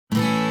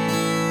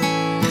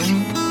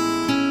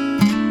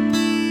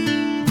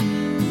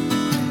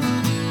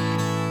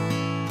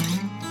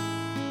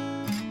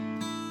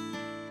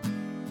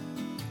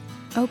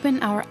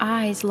Open our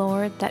eyes,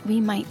 Lord, that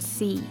we might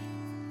see.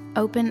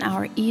 Open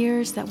our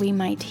ears that we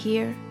might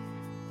hear.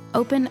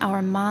 Open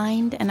our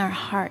mind and our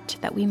heart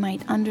that we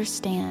might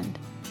understand,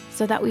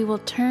 so that we will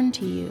turn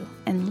to you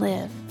and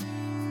live.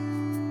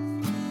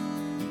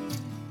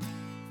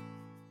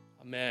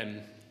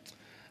 Amen.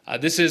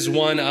 This is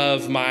one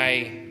of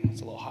my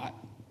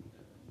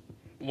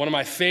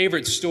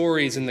favorite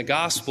stories in the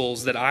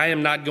Gospels that I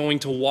am not going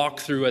to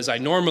walk through as I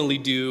normally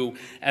do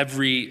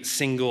every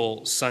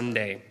single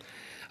Sunday.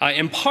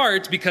 In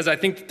part because I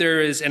think there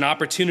is an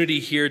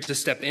opportunity here to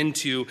step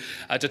into,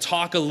 to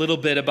talk a little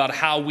bit about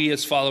how we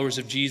as followers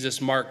of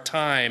Jesus mark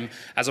time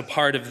as a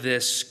part of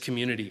this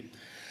community.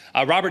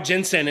 Robert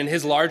Jensen, in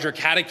his larger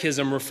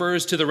catechism,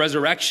 refers to the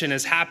resurrection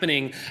as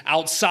happening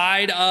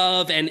outside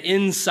of and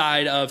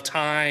inside of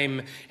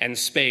time and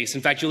space.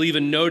 In fact, you'll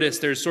even notice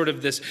there's sort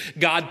of this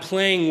God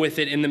playing with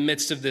it in the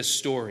midst of this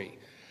story.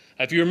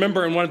 If you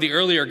remember in one of the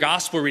earlier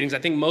gospel readings, I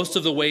think most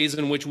of the ways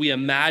in which we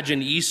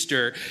imagine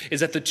Easter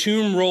is that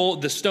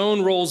the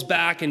stone rolls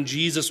back and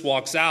Jesus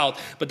walks out,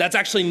 but that's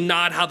actually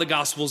not how the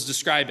Gospels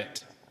describe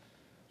it.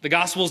 The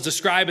Gospels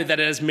describe it that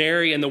as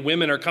Mary and the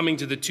women are coming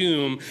to the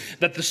tomb,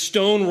 that the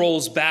stone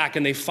rolls back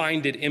and they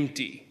find it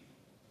empty.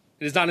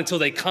 It is not until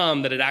they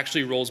come that it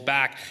actually rolls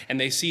back and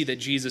they see that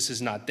Jesus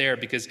is not there,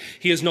 because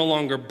he is no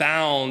longer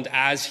bound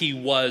as he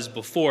was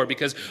before.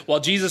 Because while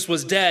Jesus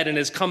was dead and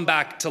has come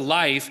back to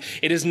life,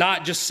 it is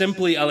not just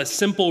simply a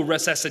simple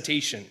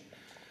resuscitation.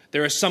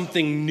 There is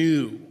something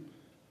new.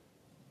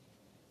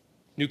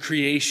 New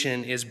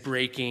creation is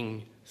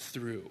breaking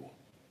through.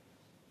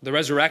 The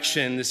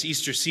resurrection, this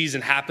Easter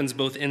season, happens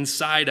both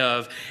inside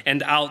of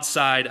and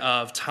outside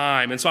of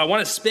time. And so I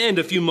want to spend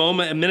a few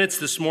minutes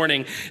this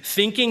morning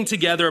thinking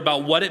together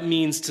about what it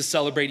means to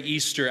celebrate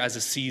Easter as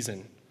a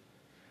season.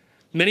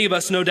 Many of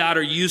us, no doubt,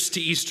 are used to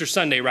Easter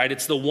Sunday, right?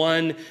 It's the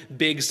one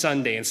big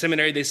Sunday. In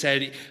seminary, they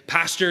said,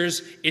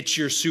 "Pastors, it's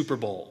your Super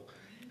Bowl."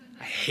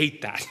 I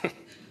hate that.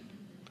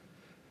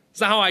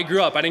 It's not how I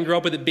grew up. I didn't grow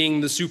up with it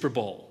being the Super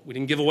Bowl. We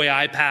didn't give away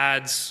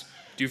iPads,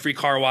 do free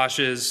car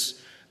washes.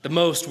 The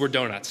most were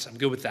donuts. I'm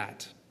good with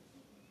that.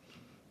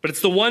 But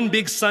it's the one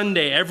big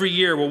Sunday every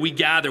year where we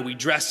gather, we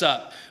dress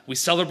up, we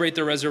celebrate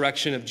the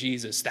resurrection of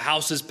Jesus. The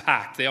house is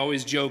packed. They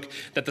always joke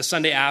that the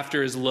Sunday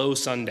after is Low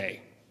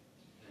Sunday.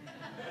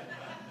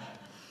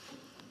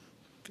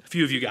 A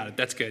few of you got it.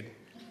 That's good.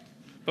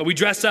 But we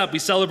dress up, we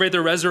celebrate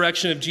the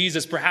resurrection of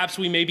Jesus. Perhaps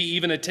we maybe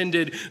even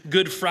attended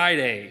Good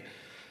Friday.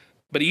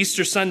 But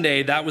Easter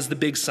Sunday, that was the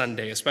big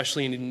Sunday,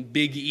 especially in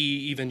big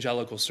E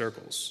evangelical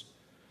circles.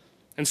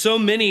 And so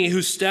many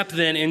who step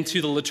then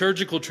into the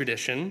liturgical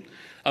tradition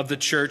of the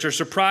church are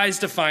surprised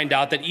to find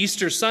out that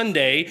Easter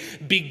Sunday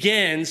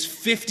begins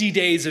 50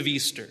 days of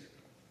Easter.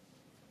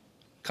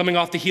 Coming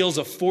off the heels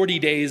of 40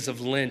 days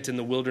of Lent in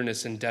the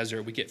wilderness and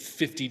desert, we get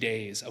 50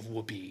 days of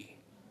whoopee.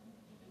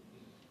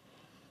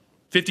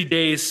 50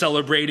 days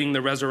celebrating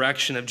the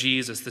resurrection of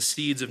Jesus, the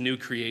seeds of new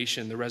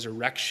creation, the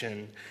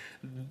resurrection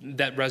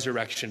that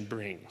resurrection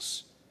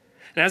brings.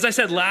 And as I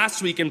said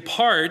last week, in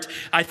part,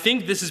 I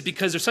think this is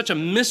because there's such a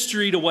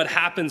mystery to what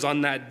happens on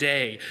that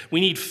day.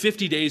 We need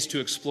 50 days to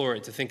explore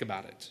it, to think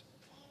about it.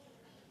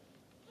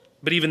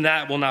 But even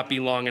that will not be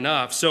long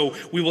enough. So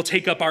we will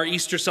take up our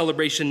Easter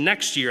celebration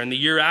next year and the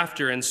year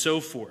after and so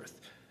forth.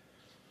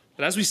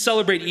 But as we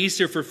celebrate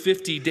Easter for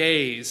 50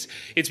 days,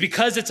 it's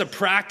because it's a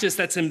practice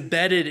that's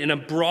embedded in a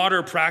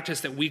broader practice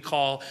that we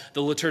call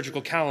the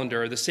liturgical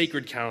calendar or the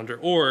sacred calendar,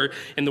 or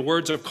in the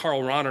words of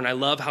Karl Rahner, and I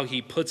love how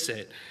he puts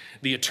it,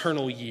 the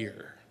eternal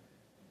year.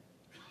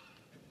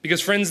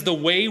 Because friends, the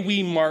way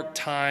we mark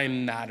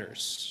time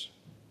matters.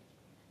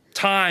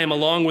 Time,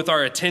 along with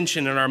our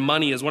attention and our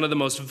money, is one of the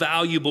most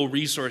valuable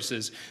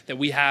resources that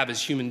we have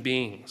as human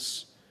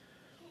beings.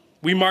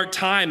 We mark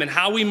time, and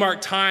how we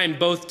mark time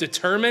both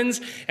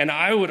determines, and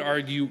I would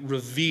argue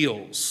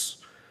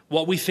reveals,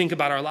 what we think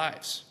about our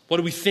lives. What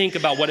do we think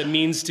about what it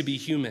means to be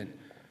human?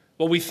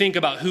 What we think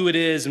about who it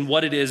is and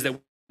what it is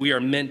that we are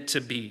meant to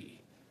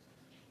be.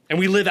 And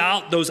we live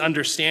out those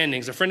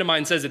understandings. A friend of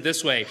mine says it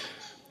this way.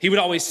 He would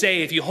always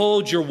say, if you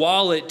hold your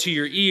wallet to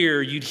your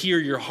ear, you'd hear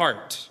your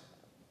heart.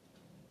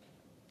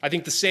 I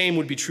think the same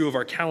would be true of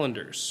our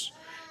calendars.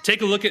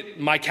 Take a look at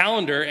my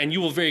calendar and you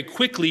will very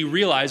quickly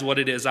realize what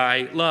it is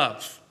I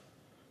love.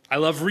 I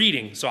love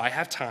reading, so I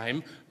have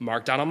time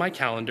marked out on my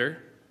calendar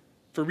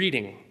for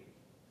reading.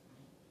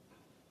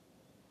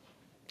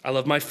 I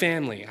love my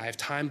family. I have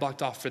time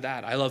blocked off for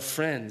that. I love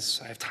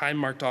friends. I have time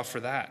marked off for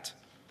that.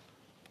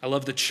 I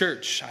love the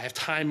church. I have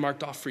time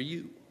marked off for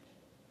you.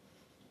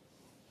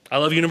 I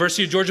love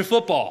University of Georgia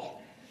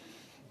football.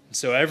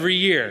 So every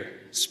year,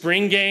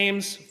 spring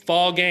games,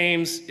 fall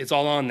games, it's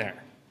all on there.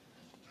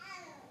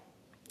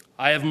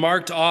 I have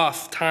marked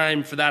off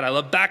time for that. I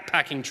love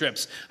backpacking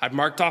trips. I've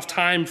marked off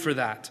time for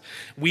that.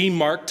 We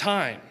mark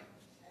time.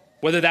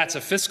 Whether that's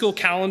a fiscal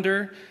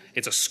calendar,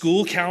 it's a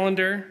school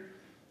calendar.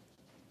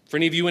 For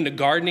any of you into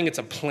gardening, it's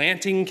a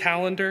planting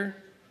calendar.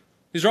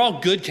 These are all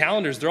good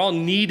calendars. They're all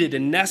needed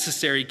and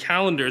necessary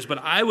calendars. But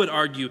I would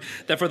argue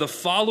that for the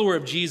follower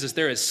of Jesus,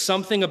 there is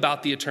something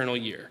about the eternal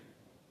year.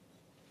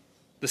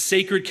 the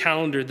sacred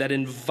calendar that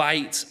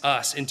invites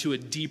us into a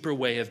deeper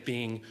way of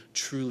being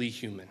truly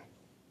human.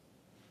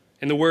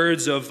 In the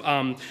words of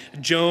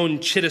Joan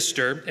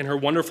Chittister in her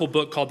wonderful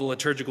book called The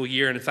Liturgical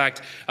Year, and in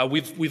fact,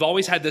 we've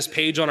always had this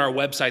page on our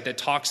website that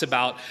talks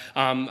about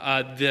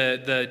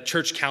the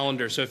church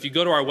calendar. So if you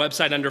go to our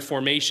website under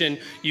Formation,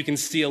 you can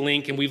see a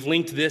link, and we've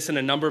linked this and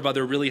a number of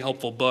other really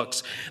helpful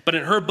books. But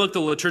in her book, The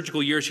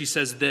Liturgical Year, she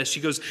says this. She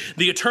goes,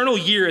 "The eternal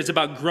year is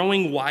about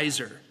growing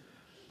wiser,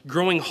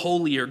 growing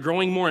holier,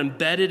 growing more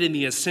embedded in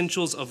the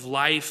essentials of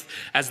life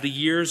as the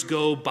years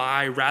go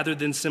by, rather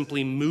than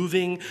simply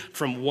moving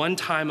from one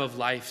time of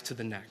life to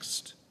the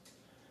next.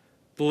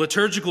 The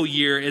liturgical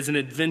year is an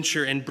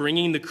adventure in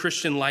bringing the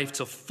Christian life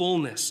to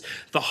fullness,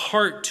 the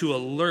heart to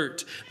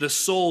alert, the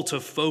soul to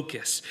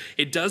focus.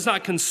 It does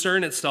not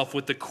concern itself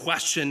with the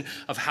question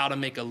of how to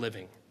make a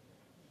living.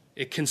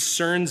 It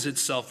concerns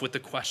itself with the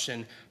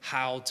question,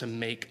 how to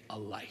make a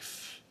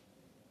life."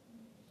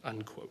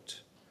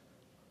 Unquote.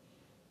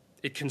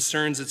 It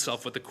concerns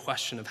itself with the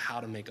question of how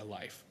to make a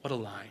life. What a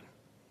line.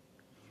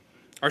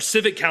 Our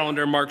civic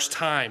calendar marks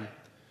time.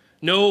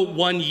 No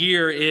one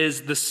year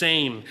is the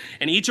same,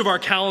 and each of our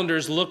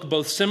calendars look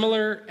both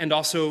similar and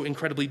also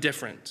incredibly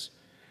different.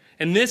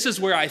 And this is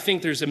where I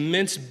think there's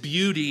immense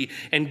beauty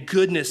and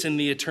goodness in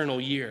the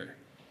eternal year.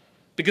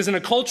 Because in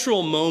a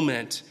cultural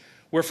moment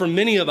where for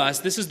many of us,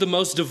 this is the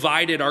most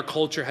divided our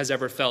culture has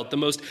ever felt, the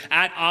most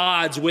at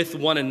odds with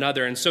one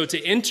another. And so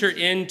to enter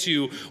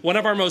into one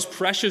of our most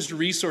precious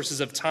resources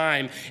of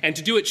time and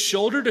to do it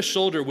shoulder to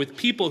shoulder with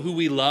people who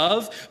we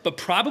love, but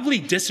probably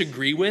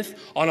disagree with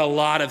on a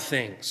lot of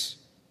things.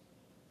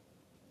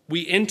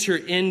 We enter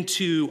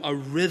into a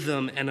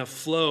rhythm and a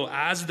flow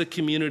as the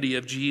community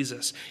of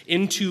Jesus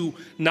into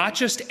not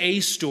just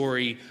a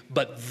story,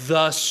 but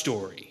the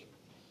story.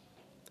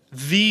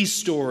 The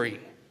story.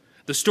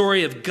 The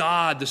story of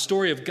God, the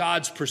story of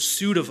God's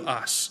pursuit of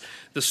us,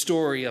 the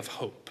story of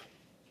hope.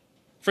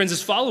 Friends,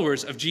 as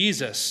followers of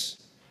Jesus,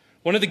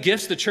 one of the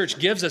gifts the church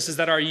gives us is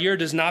that our year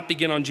does not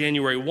begin on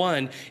January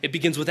 1. It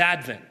begins with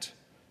Advent,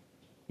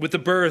 with the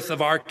birth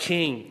of our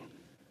King.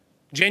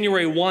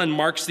 January 1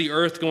 marks the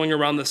earth going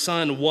around the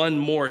sun one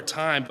more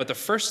time, but the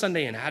first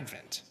Sunday in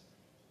Advent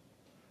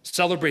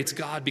celebrates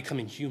God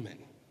becoming human.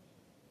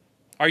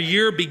 Our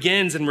year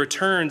begins and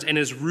returns and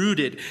is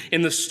rooted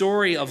in the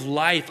story of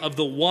life of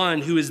the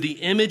one who is the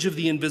image of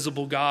the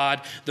invisible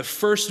God, the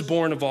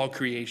firstborn of all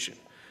creation.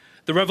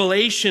 The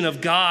revelation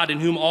of God in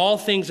whom all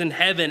things in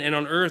heaven and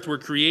on earth were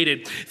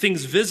created,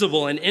 things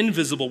visible and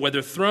invisible,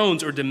 whether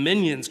thrones or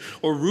dominions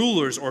or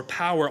rulers or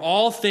power,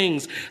 all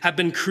things have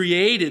been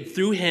created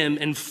through him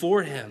and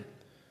for him.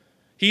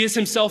 He is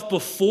himself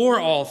before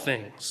all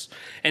things,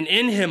 and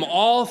in him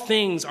all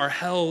things are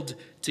held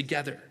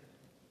together.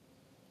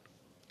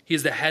 He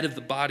is the head of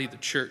the body, the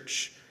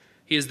church.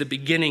 He is the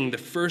beginning, the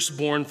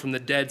firstborn from the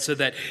dead, so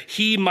that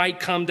he might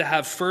come to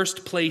have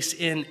first place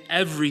in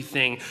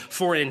everything.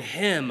 For in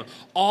him,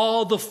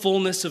 all the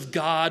fullness of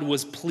God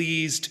was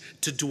pleased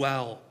to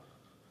dwell.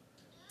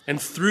 And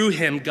through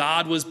him,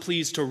 God was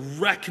pleased to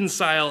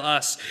reconcile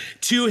us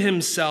to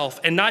himself,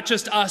 and not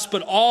just us,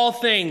 but all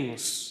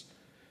things,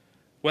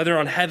 whether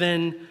on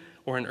heaven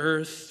or on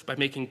earth, by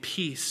making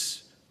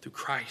peace through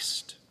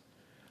Christ.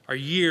 Our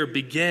year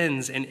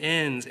begins and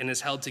ends and is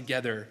held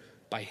together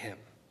by him.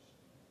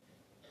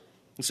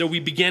 And so we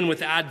begin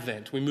with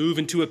Advent. We move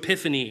into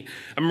Epiphany,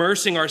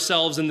 immersing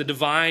ourselves in the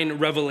divine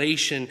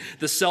revelation,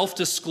 the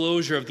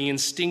self-disclosure of the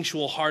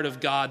instinctual heart of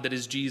God that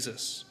is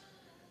Jesus.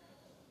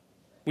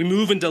 We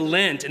move into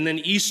Lent and then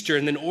Easter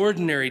and then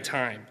ordinary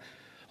time.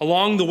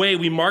 Along the way,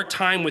 we mark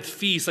time with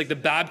feasts like the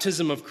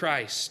baptism of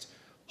Christ,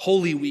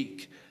 Holy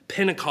Week,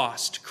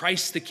 Pentecost,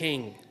 Christ the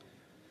King.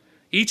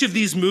 Each of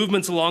these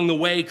movements along the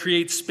way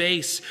creates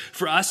space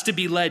for us to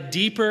be led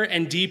deeper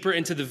and deeper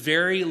into the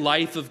very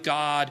life of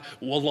God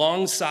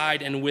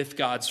alongside and with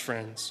God's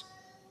friends.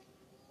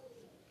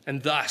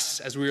 And thus,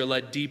 as we are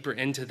led deeper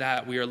into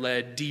that, we are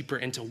led deeper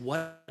into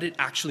what it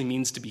actually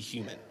means to be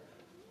human.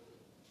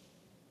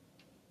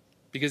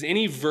 Because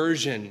any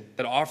version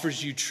that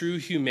offers you true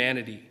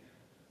humanity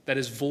that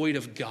is void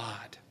of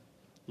God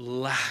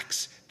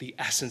lacks the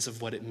essence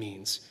of what it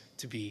means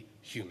to be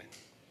human.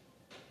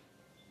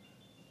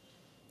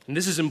 And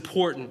this is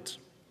important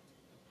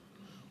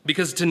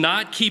because to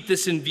not keep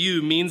this in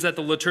view means that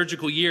the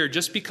liturgical year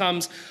just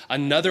becomes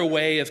another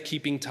way of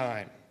keeping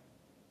time.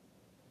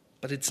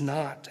 But it's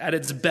not. At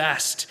its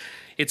best,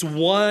 it's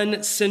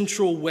one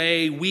central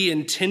way we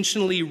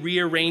intentionally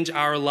rearrange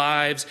our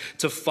lives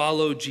to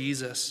follow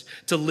Jesus,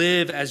 to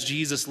live as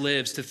Jesus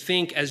lives, to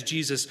think as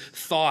Jesus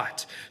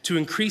thought, to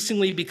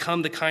increasingly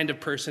become the kind of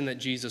person that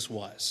Jesus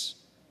was.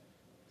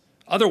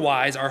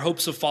 Otherwise, our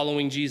hopes of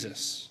following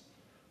Jesus,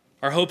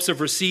 our hopes of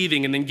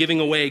receiving and then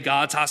giving away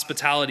God's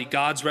hospitality,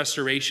 God's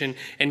restoration,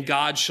 and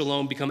God's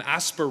shalom become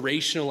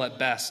aspirational at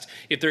best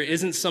if there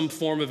isn't some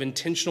form of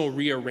intentional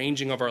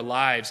rearranging of our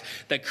lives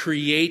that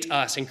create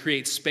us and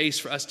create space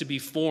for us to be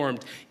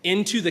formed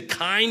into the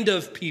kind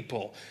of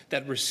people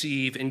that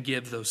receive and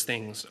give those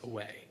things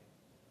away.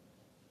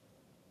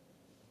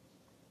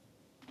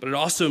 But it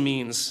also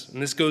means,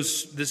 and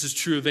this is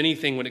true of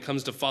anything when it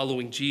comes to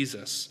following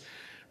Jesus,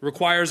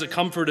 requires a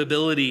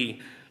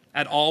comfortability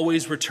at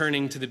always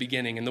returning to the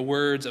beginning. In the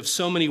words of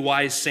so many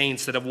wise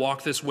saints that have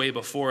walked this way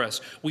before us,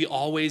 we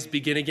always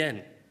begin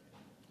again.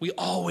 We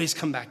always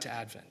come back to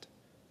Advent.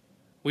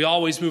 We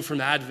always move from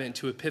Advent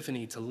to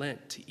Epiphany to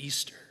Lent to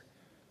Easter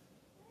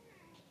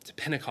to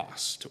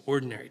Pentecost to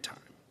ordinary time.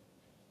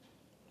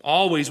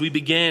 Always we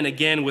begin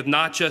again with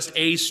not just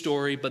a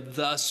story, but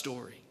the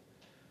story.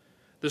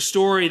 The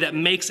story that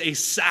makes a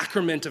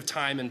sacrament of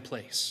time and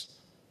place.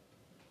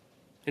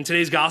 In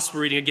today's gospel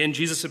reading, again,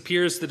 Jesus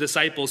appears to the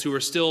disciples who are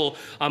still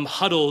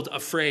huddled,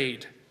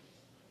 afraid.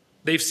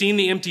 They've seen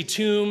the empty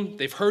tomb,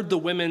 they've heard the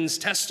women's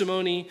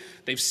testimony,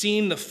 they've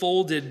seen the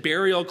folded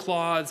burial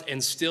cloths,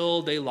 and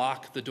still they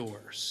lock the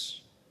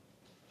doors.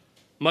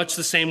 Much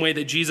the same way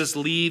that Jesus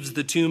leaves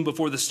the tomb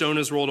before the stone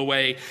is rolled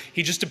away,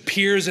 he just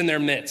appears in their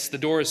midst. The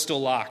door is still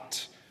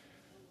locked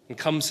and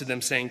comes to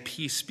them saying,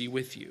 "Peace be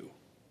with you."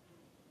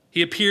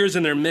 He appears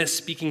in their midst,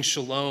 speaking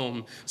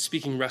shalom,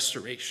 speaking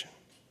restoration.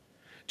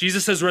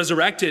 Jesus has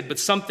resurrected, but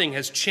something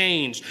has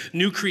changed.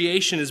 New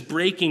creation is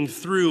breaking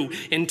through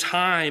in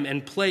time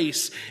and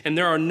place, and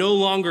there are no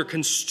longer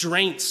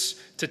constraints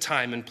to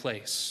time and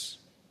place,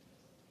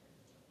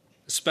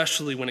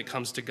 especially when it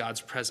comes to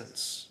God's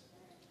presence.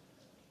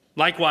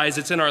 Likewise,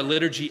 it's in our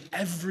liturgy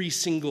every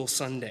single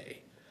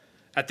Sunday,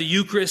 at the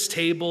Eucharist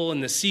table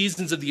and the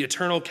seasons of the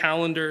eternal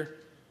calendar,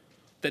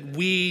 that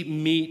we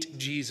meet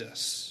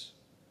Jesus.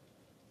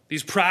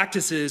 These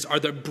practices are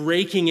the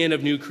breaking in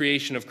of new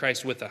creation of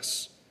Christ with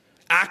us.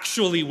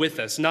 Actually with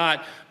us,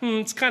 not,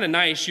 it's kind of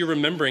nice, you're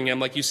remembering him,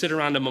 like you sit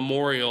around a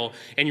memorial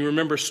and you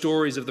remember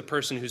stories of the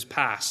person who's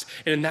passed.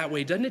 And in that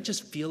way, doesn't it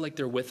just feel like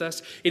they're with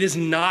us? It is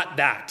not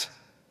that.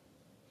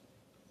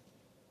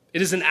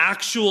 It is an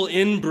actual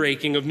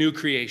inbreaking of new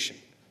creation.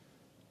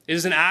 It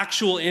is an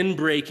actual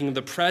inbreaking of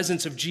the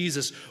presence of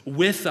Jesus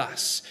with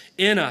us,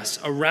 in us,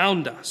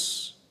 around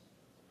us.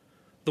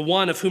 The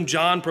one of whom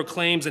John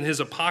proclaims in his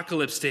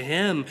apocalypse, to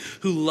him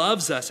who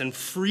loves us and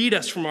freed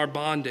us from our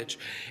bondage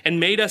and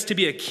made us to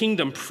be a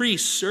kingdom,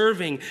 priests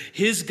serving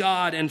his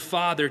God and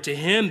Father. To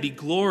him be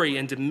glory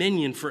and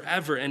dominion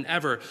forever and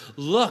ever.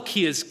 Look,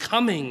 he is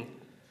coming.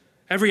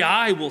 Every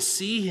eye will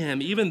see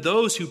him, even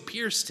those who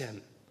pierced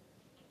him.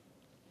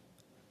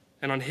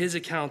 And on his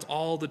account,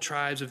 all the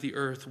tribes of the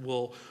earth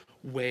will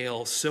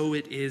wail. So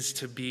it is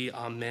to be.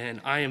 Amen.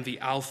 I am the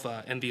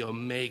Alpha and the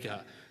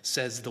Omega,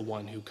 says the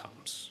one who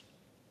comes.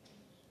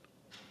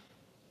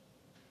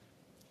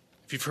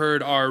 If you've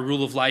heard our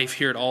rule of life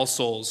here at All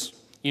Souls,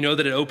 you know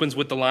that it opens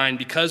with the line,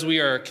 because we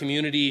are a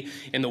community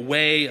in the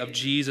way of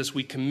Jesus,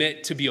 we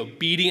commit to be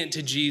obedient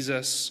to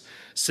Jesus,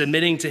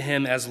 submitting to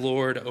him as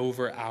Lord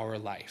over our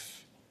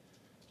life.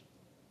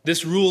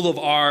 This rule of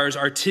ours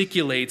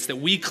articulates that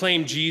we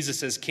claim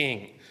Jesus as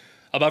King.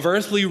 Above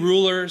earthly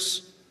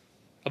rulers,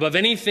 above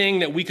anything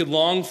that we could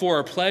long for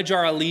or pledge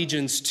our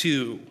allegiance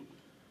to,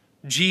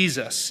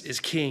 Jesus is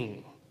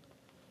King.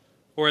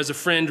 Or as a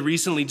friend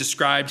recently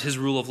described his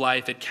rule of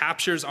life, it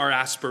captures our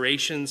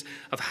aspirations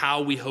of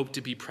how we hope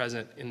to be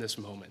present in this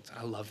moment.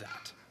 I love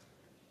that.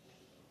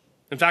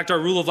 In fact, our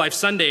Rule of Life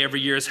Sunday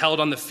every year is held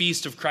on the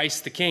feast of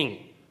Christ the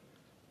King.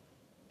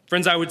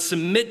 Friends, I would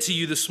submit to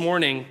you this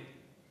morning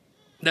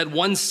that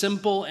one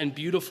simple and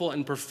beautiful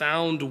and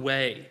profound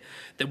way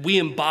that we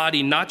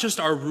embody not just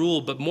our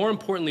rule, but more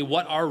importantly,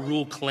 what our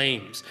rule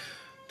claims,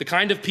 the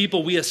kind of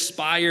people we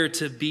aspire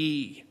to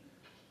be,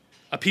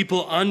 a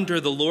people under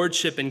the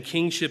lordship and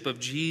kingship of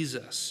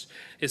Jesus,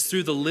 is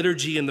through the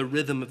liturgy and the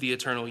rhythm of the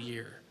eternal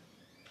year.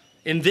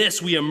 In this,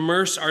 we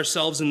immerse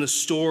ourselves in the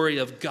story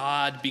of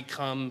God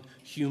become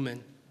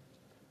human.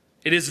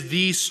 It is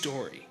the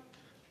story.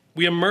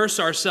 We immerse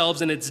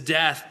ourselves in its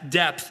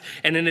depth,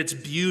 and in its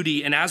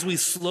beauty. And as we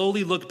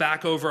slowly look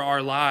back over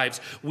our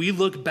lives, we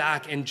look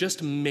back and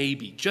just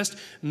maybe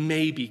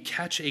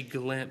catch a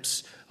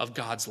glimpse of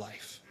God's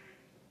life.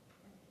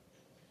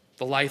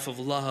 The life of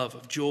love,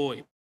 of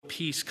joy,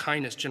 peace,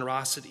 kindness,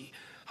 generosity,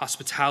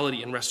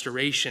 hospitality, and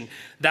restoration.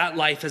 That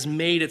life has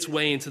made its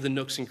way into the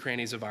nooks and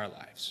crannies of our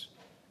lives.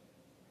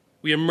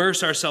 We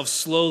immerse ourselves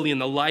slowly in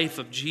the life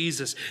of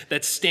Jesus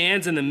that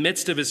stands in the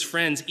midst of his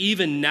friends,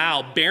 even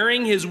now,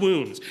 bearing his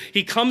wounds.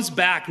 He comes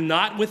back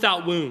not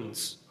without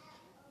wounds,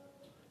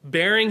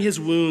 bearing his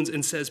wounds,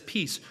 and says,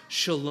 peace,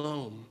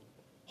 shalom,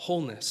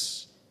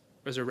 wholeness,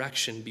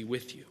 resurrection be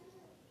with you.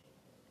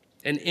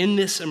 And in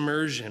this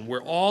immersion,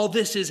 where all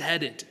this is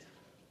headed,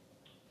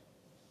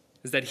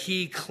 is that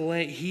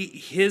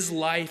his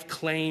life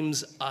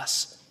claims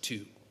us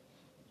too.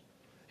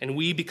 And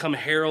we become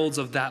heralds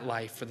of that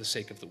life for the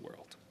sake of the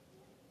world.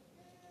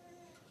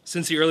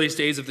 Since the earliest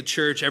days of the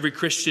church, every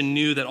Christian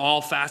knew that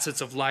all facets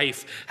of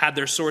life had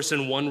their source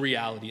in one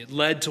reality. It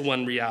led to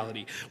one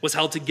reality, was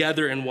held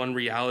together in one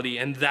reality,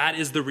 and that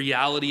is the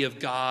reality of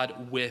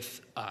God with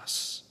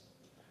us.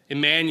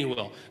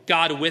 Emmanuel,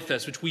 God with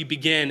us, which we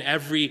begin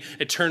every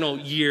eternal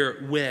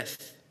year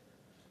with.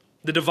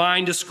 the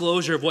divine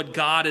disclosure of what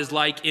God is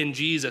like in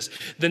Jesus,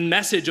 the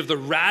message of the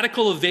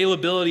radical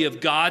availability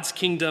of God's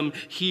kingdom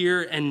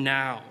here and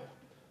now,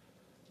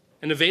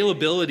 an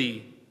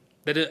availability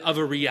of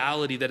a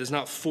reality that is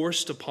not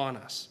forced upon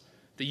us,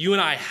 that you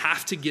and I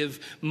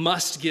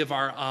must give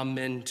our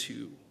amen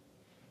to.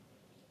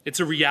 It's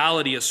a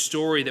reality, a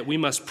story that we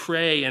must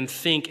pray and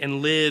think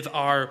and live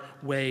our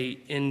way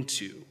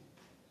into.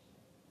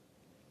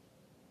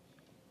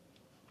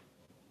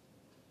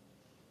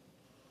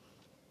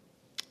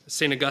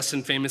 St.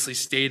 Augustine famously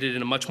stated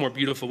in a much more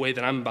beautiful way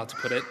than I'm about to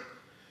put it,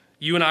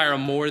 you and I are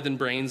more than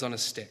brains on a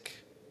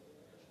stick.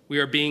 We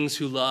are beings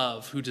who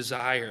love, who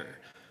desire,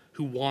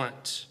 who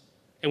want.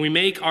 And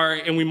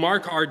we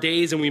mark our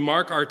days and we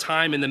mark our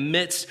time in the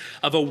midst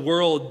of a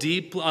world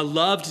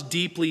loved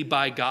deeply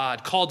by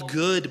God, called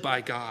good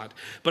by God,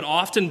 but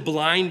often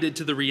blinded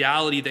to the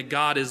reality that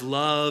God is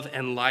love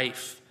and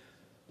life,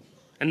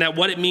 and that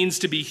what it means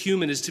to be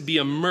human is to be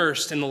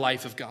immersed in the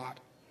life of God.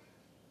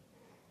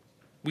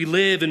 We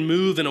live and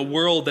move in a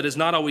world that is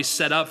not always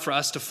set up for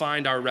us to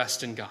find our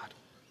rest in God.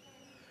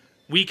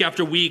 Week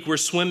after week, we're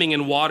swimming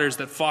in waters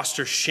that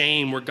foster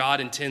shame where God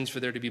intends for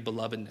there to be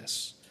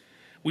belovedness.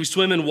 We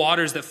swim in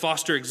waters that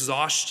foster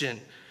exhaustion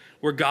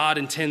where God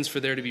intends for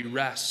there to be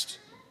rest.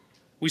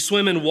 We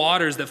swim in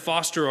waters that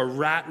foster a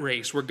rat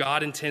race where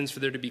God intends for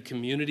there to be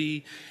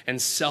community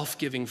and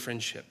self-giving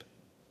friendship.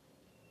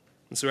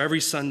 And so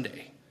every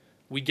Sunday,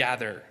 we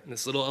gather in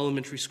this little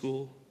elementary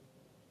school.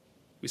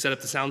 We set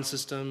up the sound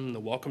system, the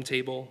welcome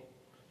table,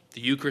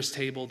 the Eucharist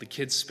table, the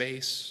kids'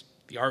 space,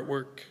 the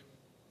artwork.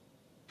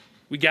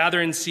 We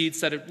gather in seats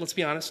that are, let's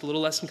be honest, a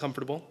little less than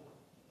comfortable,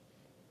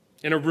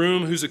 in a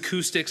room whose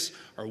acoustics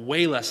are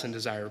way less than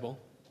desirable.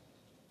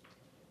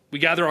 We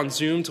gather on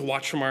Zoom to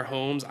watch from our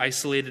homes,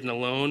 isolated and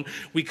alone.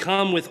 We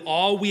come with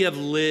all we have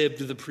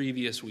lived the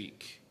previous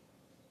week,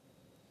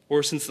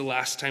 or since the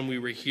last time we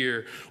were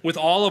here, with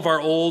all of our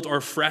old or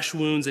fresh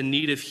wounds in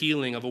need of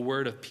healing, of a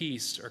word of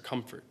peace or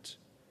comfort.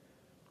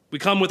 We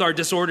come with our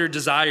disordered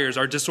desires,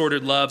 our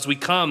disordered loves. We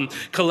come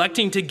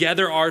collecting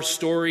together our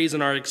stories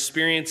and our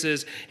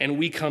experiences, and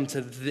we come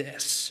to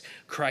this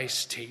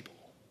Christ's table.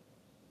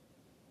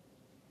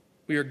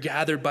 We are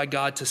gathered by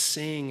God to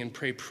sing and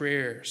pray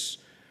prayers.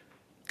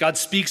 God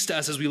speaks to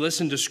us as we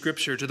listen to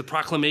Scripture, to the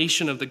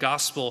proclamation of the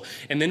gospel,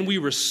 and then we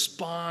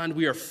respond.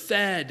 We are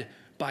fed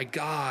by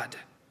God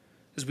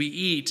as we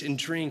eat and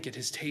drink at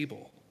his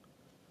table.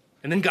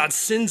 And then God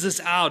sends us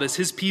out as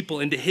his people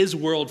into his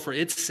world for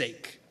its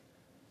sake.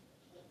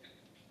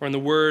 Or in the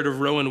word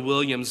of Rowan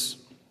Williams,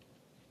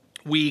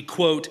 we,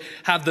 quote,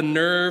 have the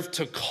nerve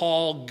to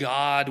call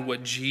God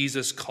what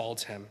Jesus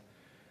called him.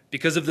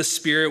 Because of the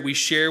Spirit we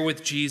share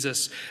with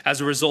Jesus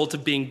as a result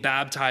of being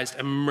baptized,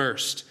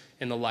 immersed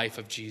in the life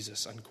of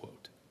Jesus,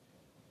 unquote.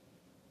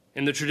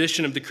 In the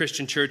tradition of the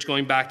Christian church,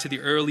 going back to the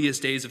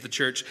earliest days of the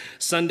church,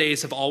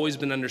 Sundays have always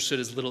been understood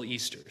as little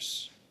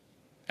Easters.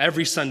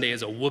 Every Sunday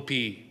is a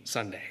whoopee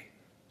Sunday.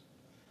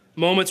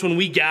 Moments when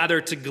we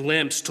gather to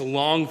glimpse, to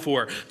long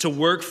for, to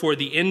work for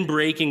the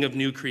inbreaking of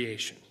new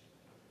creation.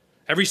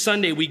 Every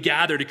Sunday we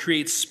gather to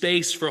create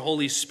space for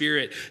Holy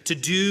Spirit, to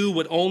do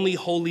what only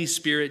Holy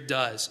Spirit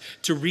does,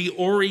 to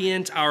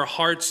reorient our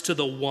hearts to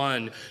the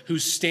one who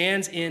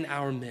stands in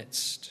our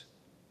midst,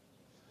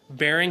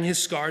 bearing his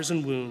scars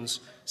and wounds,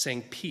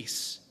 saying,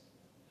 peace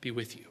be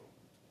with you.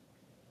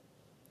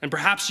 And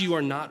perhaps you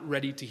are not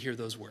ready to hear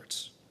those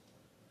words.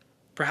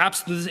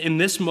 Perhaps in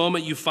this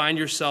moment you find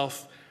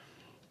yourself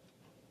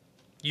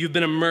you've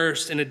been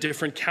immersed in a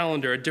different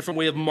calendar, a different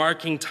way of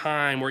marking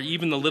time, where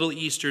even the little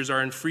Easters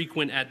are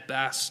infrequent at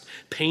best,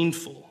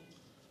 painful.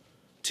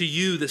 To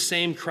you, the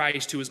same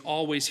Christ who is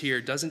always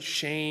here doesn't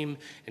shame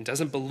and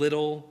doesn't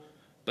belittle,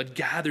 but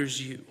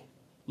gathers you,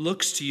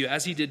 looks to you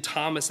as he did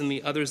Thomas and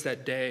the others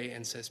that day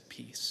and says,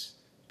 peace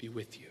be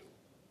with you.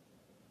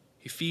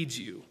 He feeds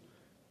you,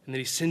 and then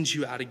he sends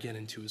you out again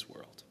into his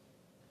world.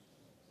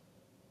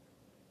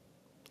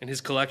 In his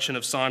collection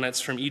of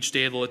sonnets from each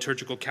day of the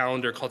liturgical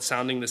calendar called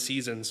Sounding the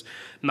Seasons,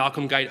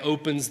 Malcolm Guite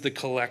opens the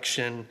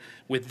collection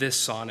with this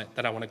sonnet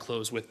that I want to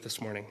close with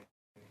this morning.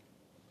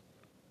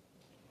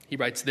 He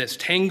writes this: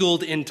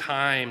 tangled in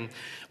time,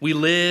 we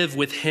live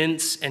with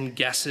hints and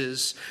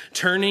guesses,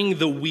 turning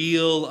the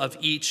wheel of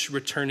each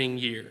returning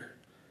year.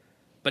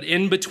 But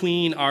in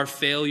between our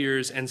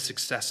failures and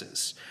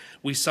successes,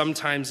 we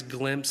sometimes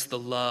glimpse the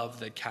love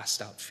that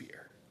casts out fear.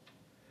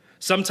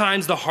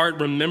 Sometimes the heart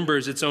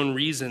remembers its own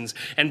reasons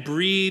and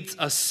breathes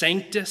a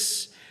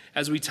sanctus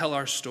as we tell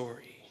our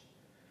story,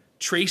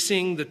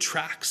 tracing the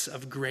tracks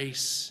of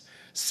grace,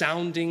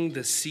 sounding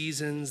the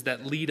seasons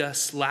that lead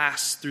us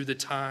last through the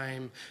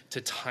time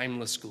to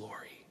timeless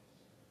glory.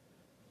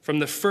 From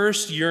the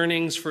first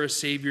yearnings for a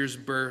Savior's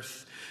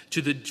birth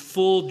to the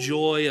full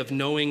joy of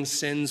knowing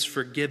sins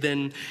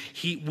forgiven,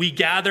 we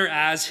gather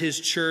as his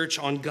church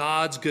on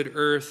God's good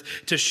earth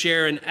to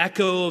share an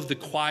echo of the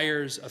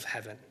choirs of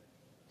heaven.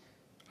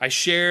 I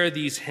share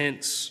these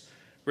hints,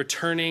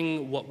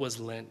 returning what was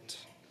lent,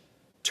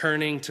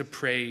 turning to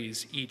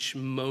praise each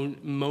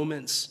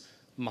moment's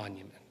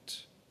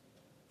monument.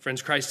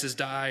 Friends, Christ has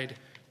died,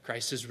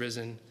 Christ is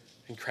risen,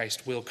 and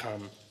Christ will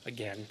come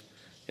again.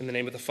 In the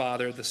name of the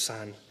Father, the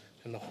Son,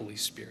 and the Holy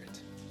Spirit.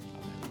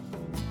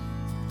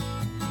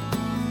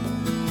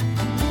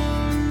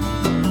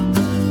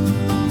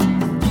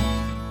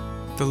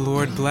 The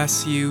Lord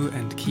bless you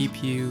and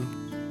keep you.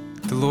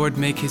 The Lord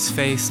make his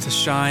face to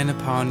shine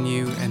upon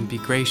you and be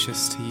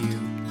gracious to you.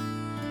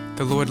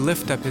 The Lord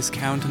lift up his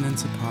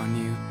countenance upon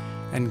you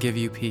and give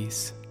you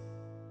peace.